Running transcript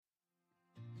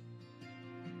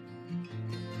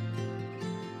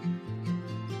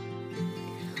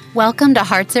Welcome to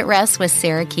Hearts at Rest with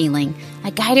Sarah Keeling,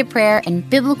 a guided prayer and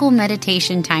biblical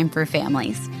meditation time for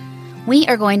families. We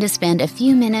are going to spend a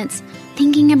few minutes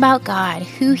thinking about God,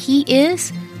 who He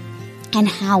is, and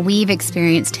how we've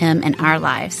experienced Him in our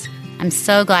lives. I'm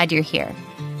so glad you're here.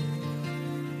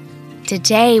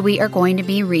 Today we are going to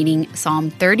be reading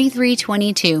Psalm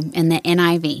 33:22 in the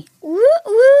NIV. Woo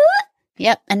woo!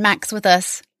 Yep, and Max with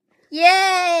us.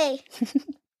 Yay!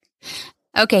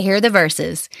 Okay, here are the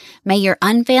verses. May your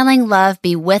unfailing love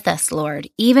be with us, Lord,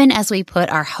 even as we put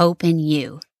our hope in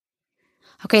you.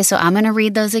 Okay, so I'm going to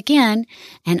read those again,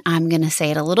 and I'm going to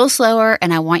say it a little slower,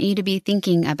 and I want you to be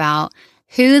thinking about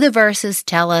who the verses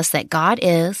tell us that God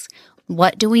is.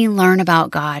 What do we learn about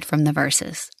God from the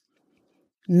verses?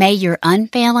 May your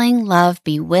unfailing love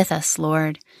be with us,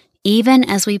 Lord, even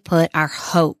as we put our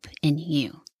hope in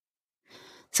you.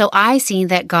 So I see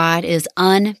that God is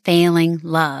unfailing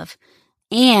love,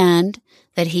 and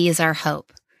that He is our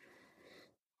hope.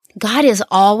 God is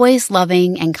always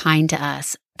loving and kind to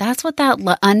us. That's what that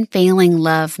unfailing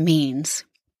love means.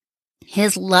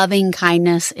 His loving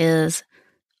kindness is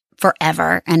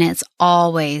forever, and it's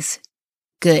always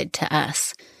good to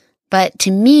us. But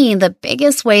to me, the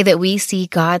biggest way that we see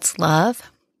God's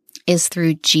love is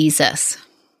through Jesus.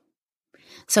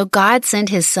 So God sent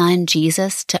His Son,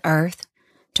 Jesus, to earth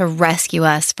to rescue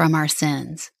us from our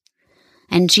sins.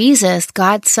 And Jesus,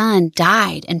 God's Son,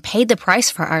 died and paid the price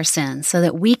for our sins so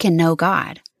that we can know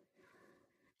God.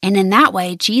 And in that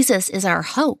way, Jesus is our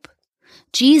hope.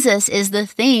 Jesus is the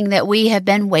thing that we have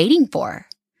been waiting for.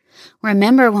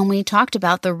 Remember when we talked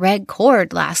about the red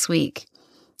cord last week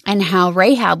and how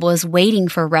Rahab was waiting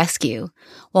for rescue?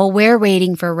 Well, we're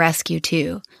waiting for rescue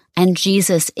too, and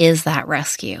Jesus is that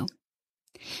rescue.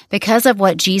 Because of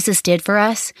what Jesus did for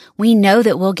us, we know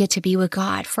that we'll get to be with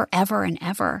God forever and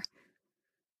ever.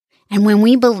 And when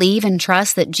we believe and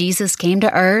trust that Jesus came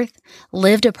to earth,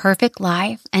 lived a perfect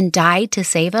life, and died to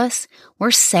save us,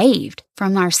 we're saved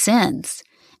from our sins.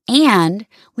 And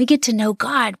we get to know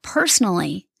God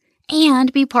personally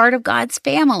and be part of God's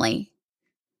family.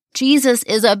 Jesus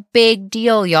is a big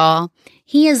deal, y'all.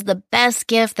 He is the best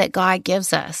gift that God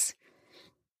gives us.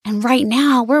 And right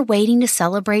now, we're waiting to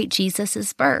celebrate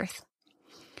Jesus' birth.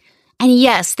 And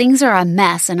yes, things are a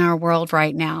mess in our world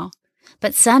right now.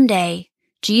 But someday,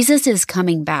 Jesus is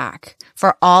coming back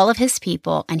for all of His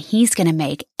people, and He's going to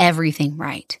make everything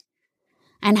right.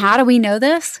 And how do we know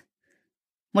this?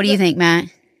 What do you think, Matt?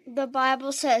 The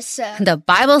Bible says so. The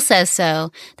Bible says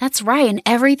so. That's right, and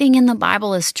everything in the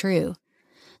Bible is true.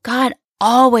 God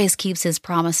always keeps His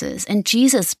promises, and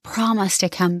Jesus promised to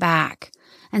come back.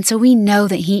 And so we know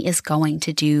that He is going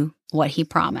to do what He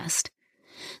promised.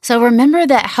 So remember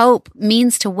that hope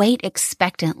means to wait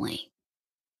expectantly.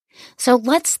 So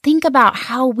let's think about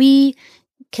how we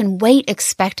can wait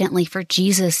expectantly for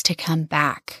Jesus to come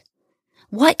back.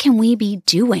 What can we be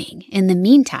doing in the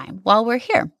meantime while we're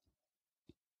here?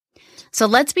 So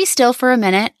let's be still for a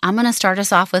minute. I'm going to start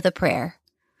us off with a prayer.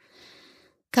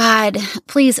 God,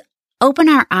 please open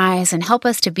our eyes and help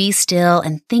us to be still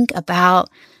and think about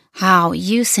how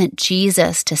you sent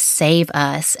Jesus to save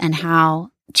us and how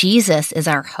Jesus is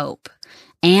our hope,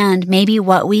 and maybe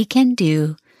what we can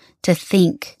do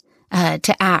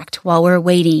to act while we're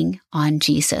waiting on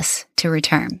Jesus to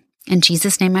return. In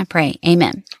Jesus' name I pray.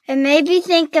 Amen. And maybe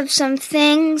think of some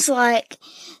things like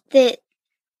that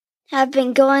have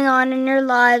been going on in your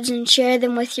lives and share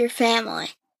them with your family.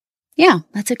 Yeah,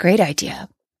 that's a great idea.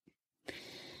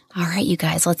 All right, you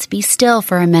guys, let's be still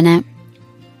for a minute.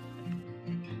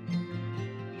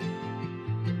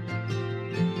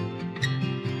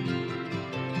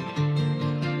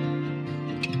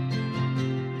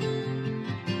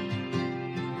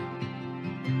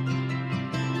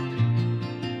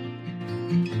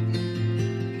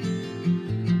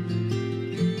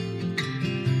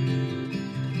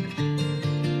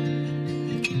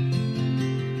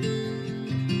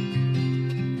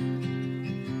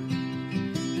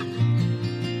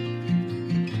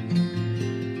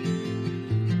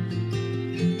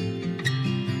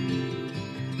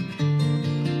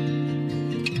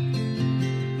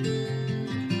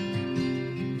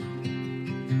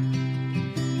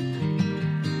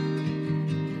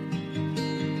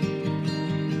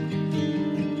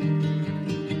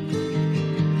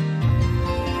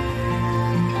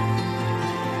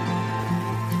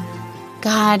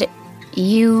 God,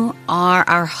 you are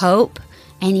our hope,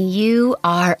 and you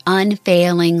are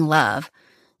unfailing love.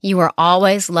 You are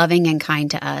always loving and kind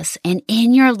to us, and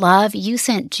in your love, you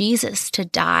sent Jesus to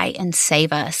die and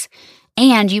save us,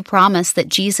 and you promised that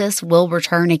Jesus will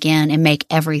return again and make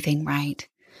everything right.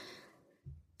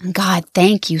 And God,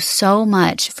 thank you so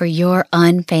much for your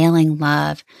unfailing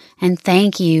love. And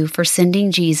thank you for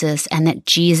sending Jesus and that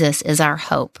Jesus is our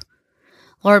hope.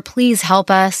 Lord, please help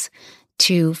us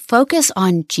to focus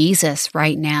on Jesus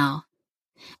right now.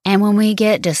 And when we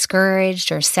get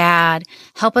discouraged or sad,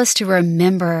 help us to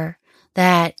remember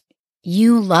that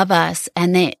you love us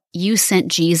and that you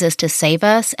sent Jesus to save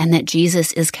us and that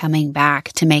Jesus is coming back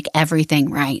to make everything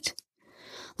right.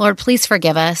 Lord, please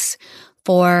forgive us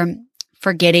for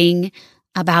forgetting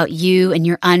about you and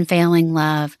your unfailing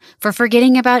love, for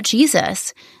forgetting about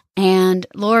Jesus. And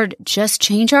Lord, just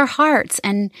change our hearts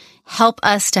and help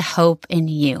us to hope in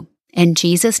you. In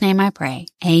Jesus' name I pray.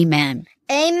 Amen.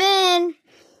 Amen.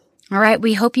 All right.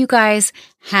 We hope you guys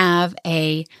have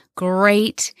a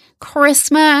great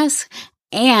Christmas,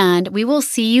 and we will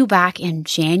see you back in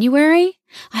January.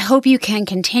 I hope you can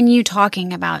continue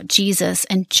talking about Jesus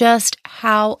and just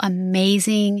how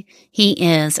amazing he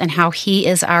is and how he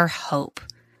is our hope.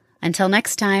 Until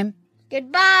next time.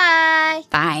 Goodbye.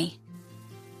 Bye.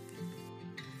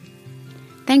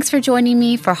 Thanks for joining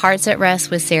me for Hearts at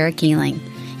Rest with Sarah Keeling.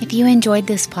 If you enjoyed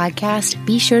this podcast,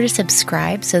 be sure to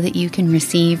subscribe so that you can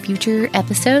receive future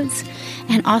episodes.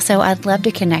 And also, I'd love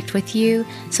to connect with you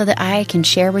so that I can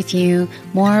share with you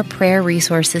more prayer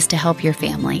resources to help your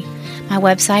family. My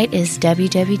website is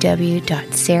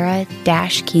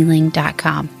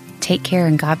www.sarah-keeling.com. Take care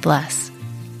and God bless.